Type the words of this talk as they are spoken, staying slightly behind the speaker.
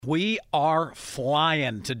We are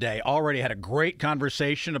flying today. Already had a great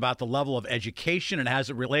conversation about the level of education and as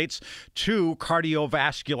it relates to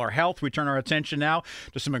cardiovascular health. We turn our attention now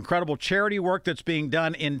to some incredible charity work that's being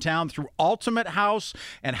done in town through Ultimate House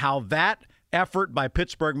and how that effort by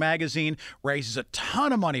Pittsburgh Magazine raises a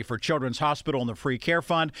ton of money for Children's Hospital and the Free Care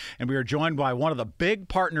Fund. And we are joined by one of the big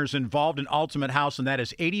partners involved in Ultimate House, and that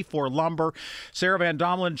is 84 Lumber. Sarah Van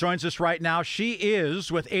Domelen joins us right now. She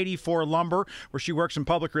is with 84 Lumber, where she works in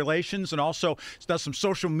public relations and also does some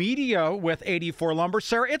social media with 84 Lumber.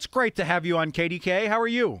 Sarah, it's great to have you on KDK. How are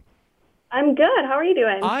you? I'm good. How are you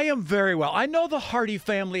doing? I am very well. I know the Hardy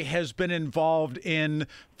family has been involved in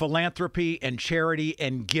philanthropy and charity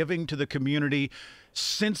and giving to the community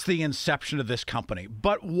since the inception of this company.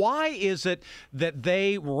 But why is it that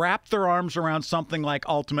they wrap their arms around something like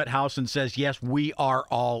Ultimate House and says, yes, we are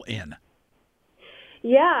all in?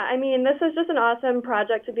 Yeah, I mean, this is just an awesome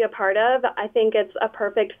project to be a part of. I think it's a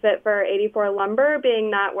perfect fit for 84 Lumber, being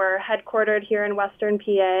that we're headquartered here in Western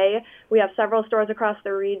PA. We have several stores across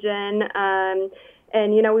the region.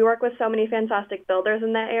 And, you know, we work with so many fantastic builders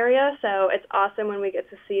in that area, so it's awesome when we get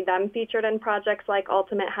to see them featured in projects like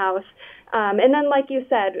Ultimate House. And then, like you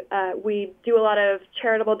said, we do a lot of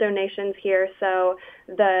charitable donations here, so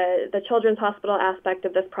the Children's Hospital aspect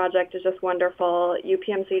of this project is just wonderful.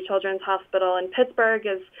 UPMC Children's Hospital in Pittsburgh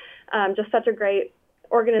is just such a great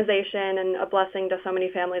organization and a blessing to so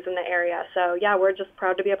many families in the area. So, yeah, we're just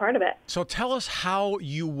proud to be a part of it. So tell us how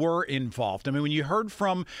you were involved. I mean, when you heard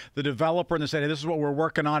from the developer and they said, hey, this is what we're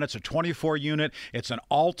working on, it's a 24 unit, it's an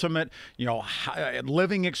ultimate,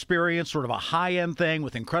 living experience, sort of a high-end thing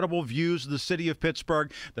with incredible views of the city of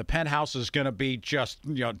Pittsburgh. The penthouse is going to be just,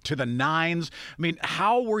 to the nines. I mean,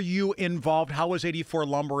 how were you involved? How was 84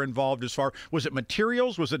 Lumber involved was it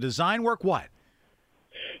materials? Was it design work? What?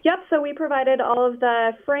 Yep, so we provided all of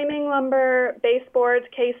the framing lumber, baseboards,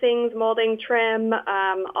 casings, molding, trim,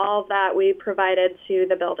 all of that we provided to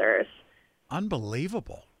the builders.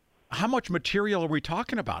 Unbelievable. How much material are we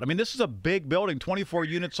talking about? I mean, this is a big building, 24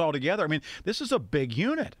 units altogether. I mean, this is a big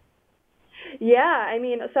unit. Yeah, I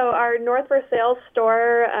mean, so our North for Sales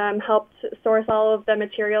store helped source all of the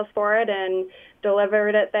materials for it and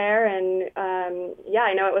delivered it there. And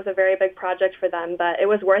I know it was a very big project for them, but it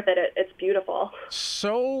was worth it. It's beautiful.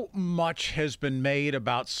 So much has been made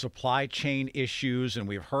about supply chain issues, and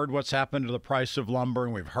we've heard what's happened to the price of lumber,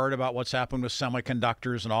 and we've heard about what's happened with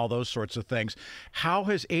semiconductors and all those sorts of things. How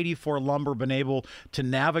has 84 Lumber been able to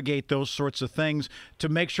navigate those sorts of things to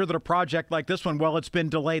make sure that a project like this one, while it's been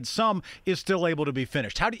delayed some, is still able to be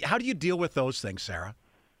finished? How do you deal with those things, Sarah?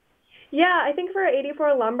 Yeah, I think for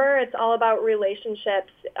 84 Lumber, it's all about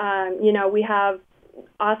relationships. We have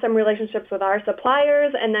awesome relationships with our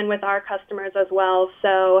suppliers and then with our customers as well.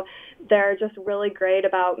 So they're just really great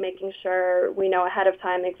about making sure we know ahead of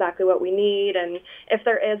time exactly what we need. And if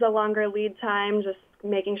there is a longer lead time, just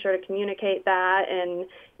making sure to communicate that. And,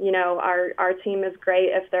 our team is great.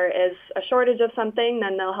 If there is a shortage of something,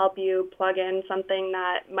 then they'll help you plug in something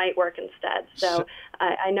that might work instead. So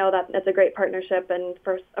I know that it's a great partnership, and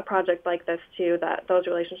for a project like this too, that those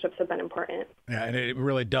relationships have been important. Yeah, and it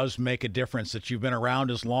really does make a difference that you've been around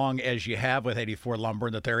as long as you have with 84 Lumber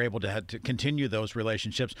and that they're able to continue those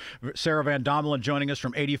relationships. Sarah Van Domelen joining us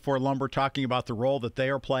from 84 Lumber, talking about the role that they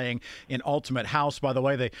are playing in Ultimate House. By the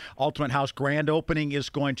way, the Ultimate House grand opening is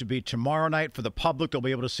going to be tomorrow night for the public. They'll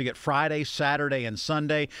be able to see it Friday, Saturday, and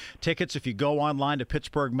Sunday. Tickets, if you go online to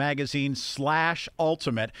Pittsburgh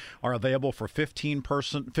Magazine/Ultimate, are available for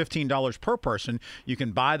 $15 per person. You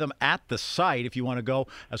can buy them at the site. If you want to go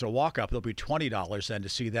as a walk-up, they'll be $20 then to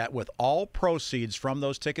see that, with all proceeds from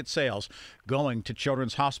those ticket sales going to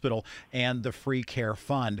Children's Hospital and the Free Care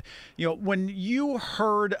Fund. When you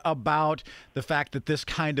heard about the fact that this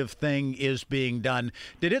kind of thing is being done,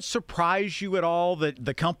 did it surprise you at all that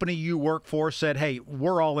the company you work for said, hey,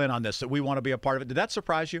 we're all in on this, that we want to be a part of it? Did that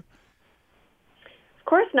surprise you? Of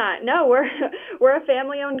course not. No, we're a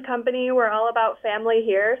family-owned company. We're all about family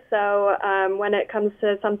here. So when it comes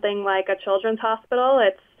to something like a children's hospital,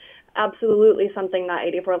 it's absolutely something that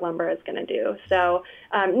 84 Lumber is going to do. So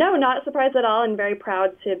no, not surprised at all, and very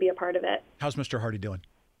proud to be a part of it. How's Mr. Hardy doing?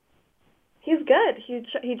 He's good.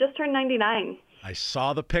 He just turned 99. I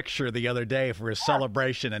saw the picture the other day for his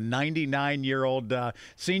celebration, a 99-year-old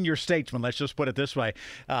senior statesman, let's just put it this way.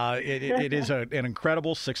 It is an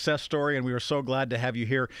incredible success story, and we are so glad to have you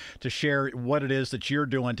here to share what it is that you're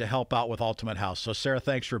doing to help out with Ultimate House. So, Sarah,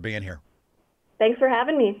 thanks for being here. Thanks for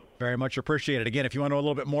having me. Very much appreciated. Again, if you want to know a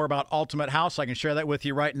little bit more about Ultimate House, I can share that with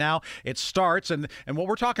you right now. It starts, and what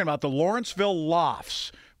we're talking about, the Lawrenceville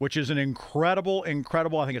Lofts, which is an incredible,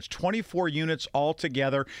 I think it's 24 units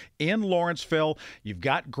altogether in Lawrenceville. You've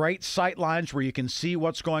got great sight lines where you can see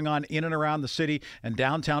what's going on in and around the city and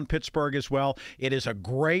downtown Pittsburgh as well. It is a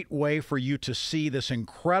great way for you to see this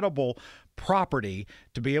incredible property,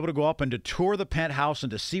 to be able to go up and to tour the penthouse and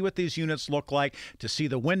to see what these units look like, to see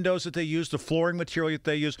the windows that they use, the flooring material that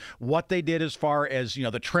they use, what they did as far as,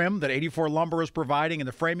 the trim that 84 Lumber is providing and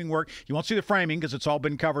the framing work. You won't see the framing because it's all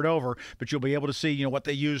been covered over, but you'll be able to see, what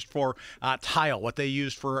they used for tile, what they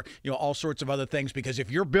used for, all sorts of other things. Because if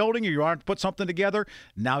you're building or you want to put something together,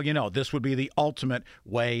 now this would be the ultimate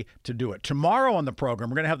way to do it. Tomorrow on the program,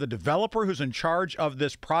 we're going to have the developer who's in charge of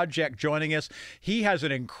this project joining us. He has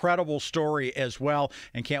an incredible story as well,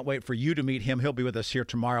 and can't wait for you to meet him. He'll be with us here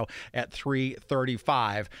tomorrow at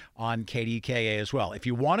 3:35 on KDKA as well. If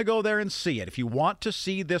you want to go there and see it, if you want to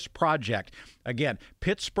see this project, again,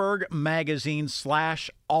 Pittsburgh Magazine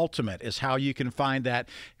 /Ultimate is how you can find that.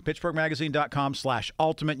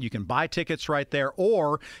 PittsburghMagazine.com/Ultimate. You can buy tickets right there,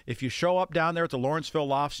 or if you show up down there at the Lawrenceville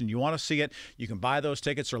Lofts and you want to see it, you can buy those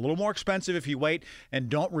tickets. They're a little more expensive if you wait, and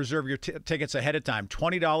don't reserve your tickets ahead of time.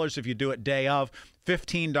 $20 if you do it day of,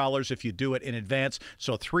 $15 if you do it in advance.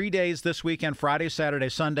 So 3 days this weekend, Friday, Saturday,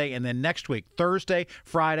 Sunday, and then next week, Thursday,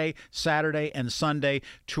 Friday, Saturday, and Sunday,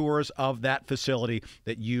 tours of that facility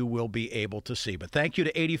that you will be able to see. But thank you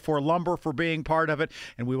to 84 Lumber for being part of it,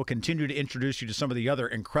 and we will continue to introduce you to some of the other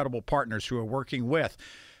incredible partners who are working with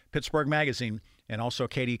Pittsburgh Magazine and also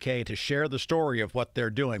KDK to share the story of what they're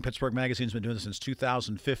doing. Pittsburgh Magazine's been doing this since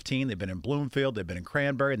 2015. They've been in Bloomfield, they've been in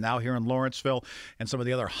Cranberry, now here in Lawrenceville, and some of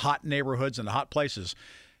the other hot neighborhoods and hot places.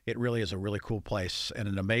 It really is a really cool place and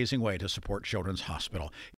an amazing way to support Children's Hospital.